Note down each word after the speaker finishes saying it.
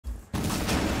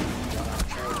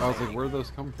I was like, where'd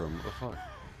those come from? What the fuck?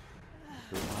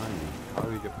 They're behind me. How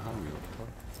did he get behind me? What the fuck?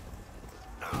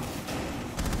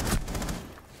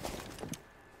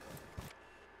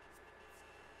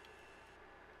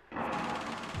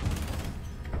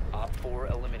 Op 4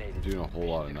 eliminated. Doing a whole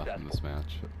lot of nothing this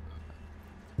match.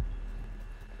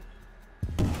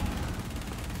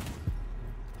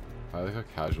 I like how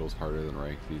casual is harder than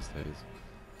ranked these days.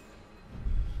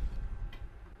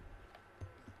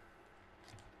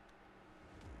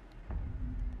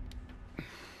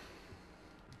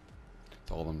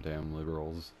 It's all them damn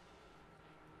liberals.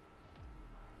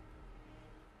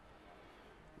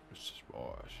 It's just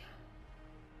wash.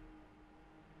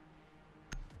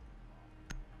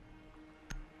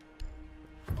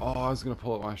 Oh, I was gonna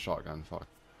pull out my shotgun. Fuck.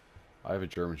 I have a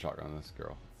German shotgun on this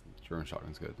girl. German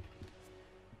shotgun's good.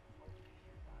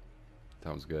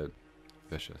 Sounds good.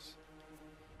 Vicious.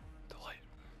 Delightful.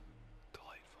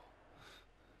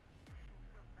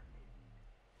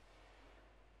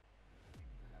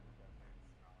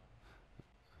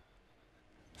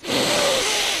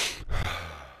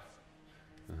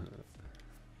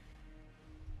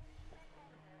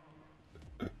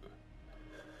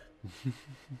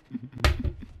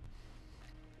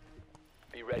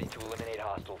 Be ready to eliminate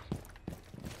hostiles.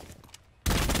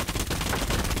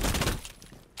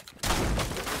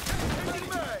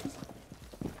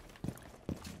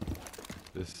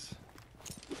 This.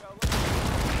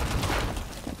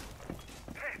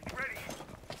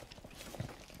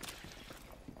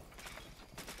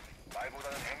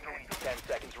 10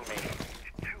 seconds remaining.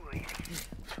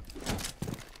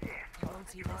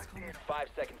 5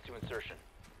 seconds to insertion.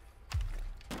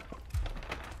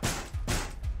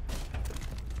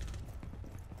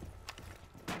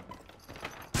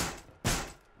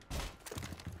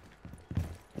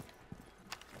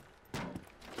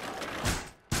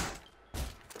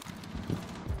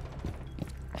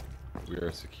 We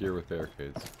are secure with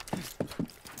barricades.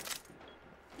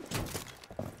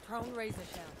 Prone razor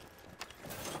shell.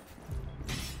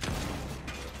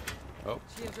 Oh.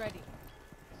 Shield ready.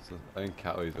 So I think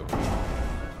Callie's over here.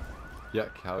 Yeah,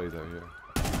 Callie's out here.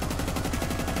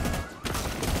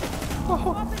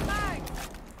 Oh.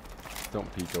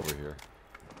 Don't peek over here.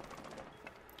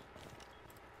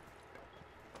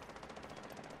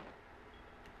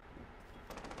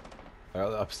 I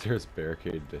got the upstairs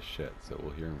barricade to shit, so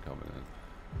we'll hear him coming in.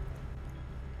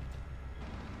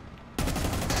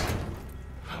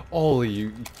 Ollie,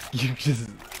 you just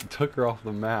took her off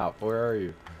the map. Where are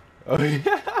you? Oh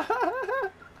yeah.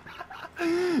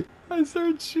 I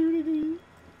started shooting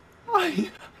at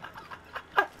you.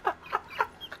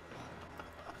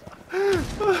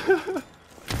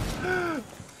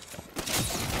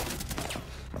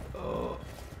 Oh,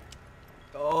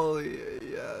 Ollie,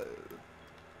 yeah.